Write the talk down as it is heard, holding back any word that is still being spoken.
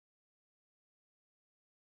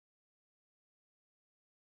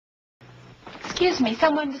Excuse me,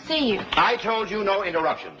 someone to see you. I told you no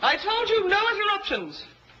interruptions. I told you no interruptions.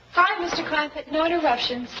 Hi, Mr. Clampett. No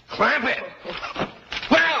interruptions. Clampett!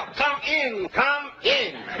 Well, come in. Come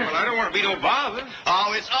in. Well, I don't want to be no bother.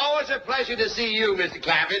 Oh, it's always a pleasure to see you, Mr.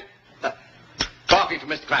 Clampett. Coffee for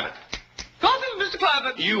Mr. Clampett. Coffee for Mr.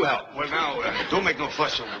 Clampett. You help. Well, now, don't make no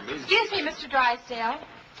fuss over me. Excuse me, Mr. Drysdale.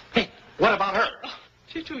 Hey, what about her?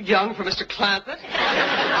 She's too young for Mr. Clampett.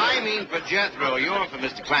 I mean for Jethro. You're for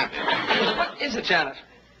Mr. Clampett. What is it, Janet?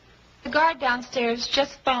 The guard downstairs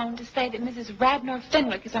just phoned to say that Mrs. Radnor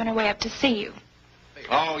Fenwick is on her way up to see you.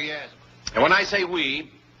 Oh, yes. And when I say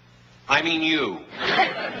we, I mean you.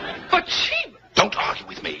 But she... Don't argue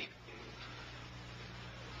with me.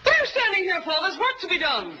 What are you standing here for? There's work to be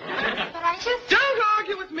done. But I just... Don't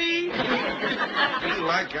argue with me. Feel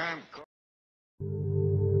like I'm...